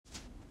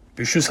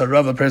Bishus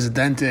Harava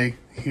Presidente,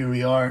 here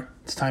we are.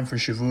 It's time for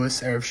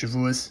Shavuos, Erev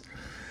Shavuos.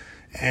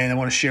 And I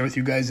want to share with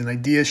you guys an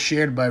idea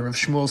shared by Rav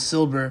Shmuel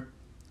Silber,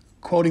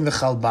 quoting the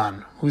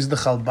Chalban. Who's the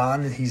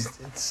Chalban?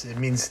 It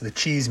means the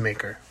cheese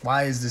maker.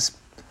 Why is this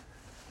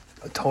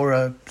a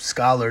Torah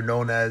scholar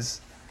known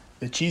as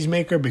the cheese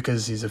maker?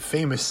 Because he's a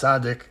famous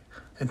tzaddik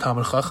and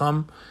Talmid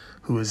Chacham,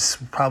 who is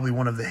probably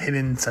one of the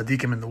hidden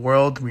tzaddikim in the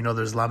world. We know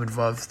there's Lamed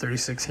Vav,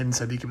 36 hidden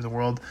tzaddikim in the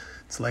world.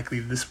 It's likely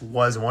this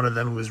was one of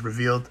them who was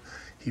revealed.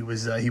 He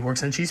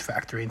works in a cheese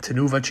factory, in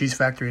Tenuva cheese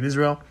factory in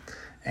Israel,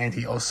 and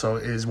he also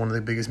is one of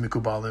the biggest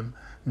mikubalim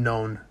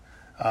known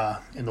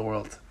in the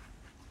world.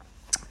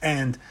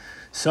 And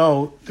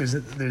so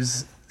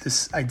there's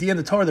this idea in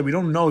the Torah that we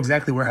don't know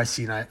exactly where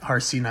Har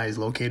Sinai is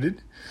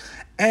located,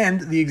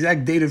 and the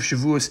exact date of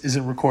Shavuos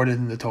isn't recorded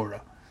in the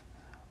Torah.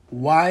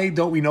 Why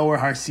don't we know where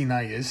Har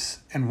Sinai is,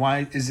 and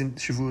why isn't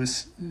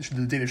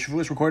the date of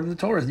Shavuos recorded in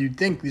the Torah? You'd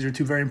think these are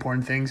two very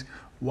important things.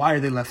 Why are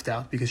they left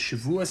out? Because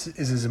Shavuos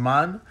is a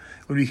Zman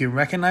when we can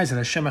recognize that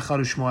Hashem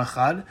Echad U'Shmo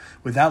Echad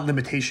without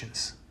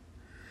limitations.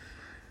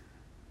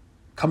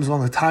 Comes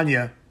along the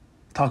Tanya,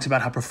 talks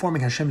about how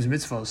performing Hashem's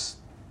mitzvos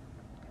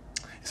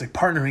is like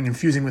partnering and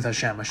fusing with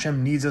Hashem.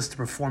 Hashem needs us to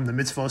perform the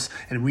mitzvos,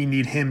 and we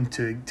need Him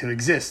to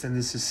exist. And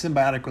this is a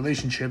symbiotic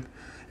relationship,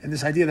 and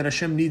this idea that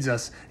Hashem needs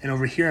us. And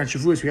over here on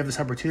Shavuos, we have this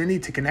opportunity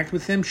to connect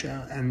with Him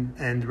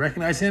and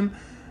recognize Him,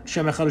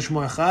 Hashem Echad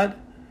U'Shmo Echad,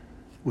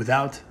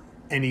 without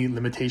any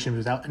limitations,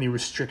 without any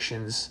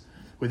restrictions,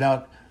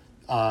 without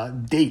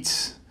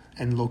dates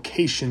and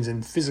locations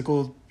and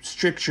physical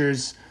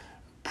strictures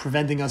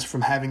preventing us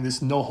from having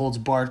this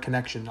no-holds-barred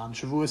connection. On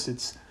Shavuos,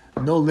 it's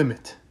no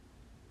limit.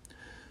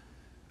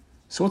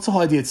 So what's the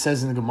whole idea? It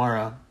says in the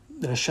Gemara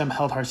that Hashem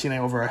held Har Sinai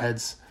over our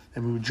heads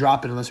and we would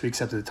drop it unless we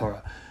accepted the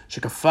Torah.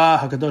 Shekafa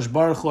HaKadosh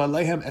Baruch Hu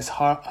Aleihem es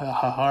har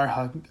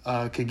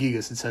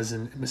kegigas. It says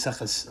in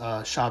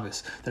Maseches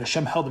Shabbos that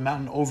Hashem held the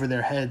mountain over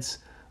their heads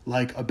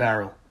like a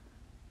barrel.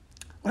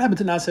 What happened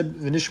to Naseh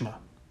V'Nishma?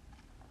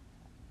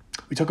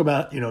 We talk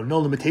about, no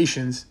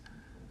limitations,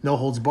 no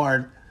holds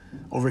barred.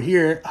 Over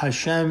here,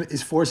 Hashem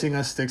is forcing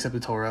us to accept the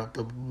Torah,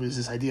 but there's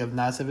this idea of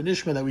Naseh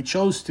V'Nishma that we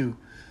chose to,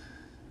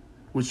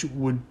 which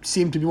would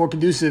seem to be more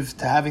conducive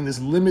to having this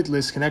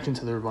limitless connection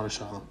to the Ribono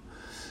Shel Olam.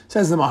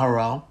 Says the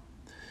Maharal,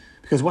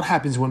 because what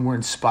happens when we're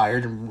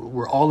inspired and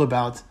we're all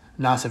about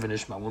Naseh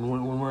V'Nishma?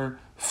 When we're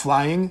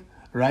flying,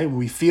 right? When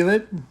we feel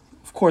it,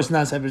 of course,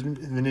 Naseh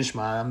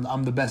V'Nishma,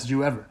 I'm the best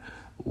Jew ever.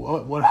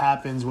 What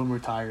happens when we're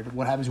tired?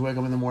 What happens when we wake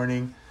up in the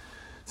morning?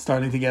 It's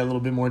starting to get a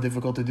little bit more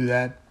difficult to do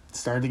that. It's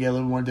starting to get a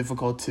little more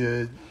difficult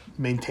to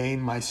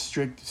maintain my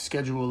strict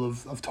schedule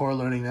of Torah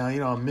learning now.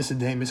 I miss a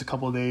day, miss a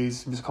couple of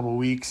days, miss a couple of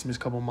weeks, miss a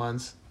couple of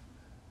months.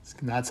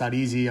 It's not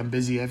easy. I'm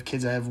busy. I have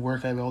kids. I have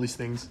work. I have all these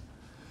things.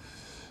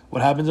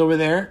 What happens over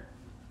there?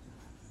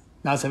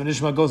 Naseh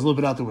V'Nishma goes a little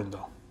bit out the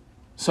window.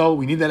 So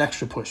we need that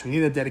extra push. We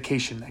need that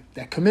dedication,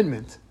 that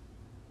commitment.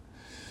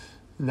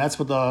 And that's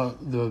what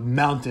the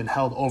mountain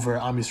held over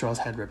Am Yisrael's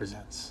head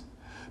represents.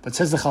 But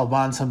says the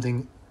Chalban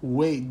something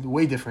way,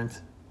 way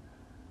different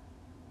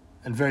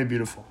and very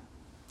beautiful.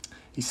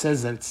 He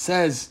says that it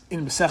says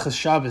in Maseches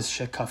Shabbos,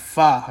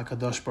 Shekafa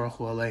HaKadosh Baruch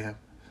Hu Aleihem.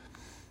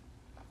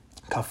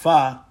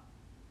 Kafa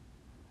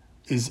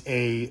is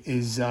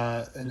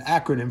an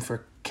acronym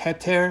for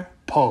Keter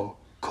Po.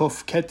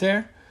 Kuf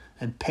Keter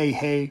and Pei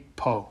He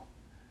Po.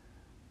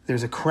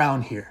 There's a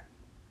crown here.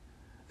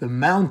 The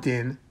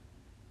mountain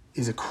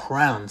is a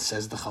crown,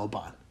 says the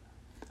Chalban.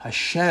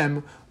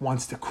 Hashem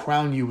wants to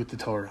crown you with the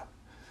Torah,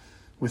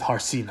 with Har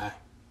Sinai.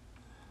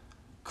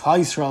 Klal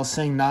Yisrael is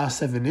saying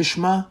Naseh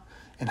V'Nishma,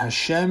 and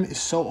Hashem is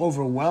so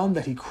overwhelmed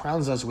that He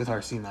crowns us with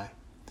Har Sinai.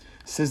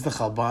 Says the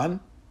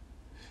Chalban,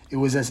 it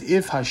was as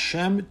if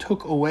Hashem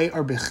took away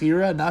our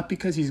Bechira, not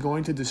because He's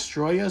going to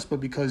destroy us, but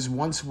because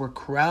once we're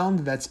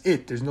crowned, that's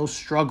it. There's no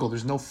struggle,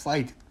 there's no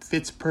fight. It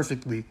fits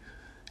perfectly.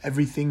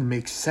 Everything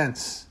makes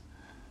sense.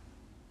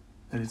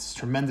 And it's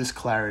tremendous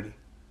clarity.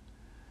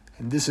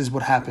 And this is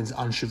what happens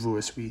on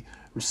Shavuos. We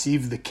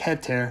receive the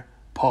Keter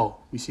Po.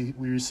 We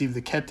receive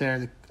the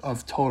Keter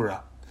of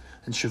Torah.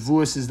 And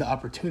Shavuos is the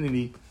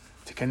opportunity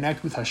to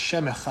connect with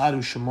Hashem Echad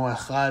U'Shemo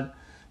Echad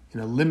in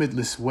a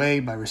limitless way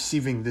by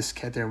receiving this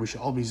Keter. We should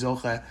all be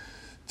Zocheh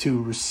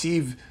to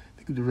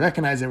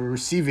recognize that we're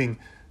receiving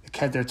the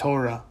Keter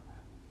Torah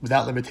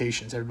without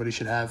limitations. Everybody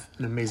should have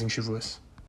an amazing Shavuos.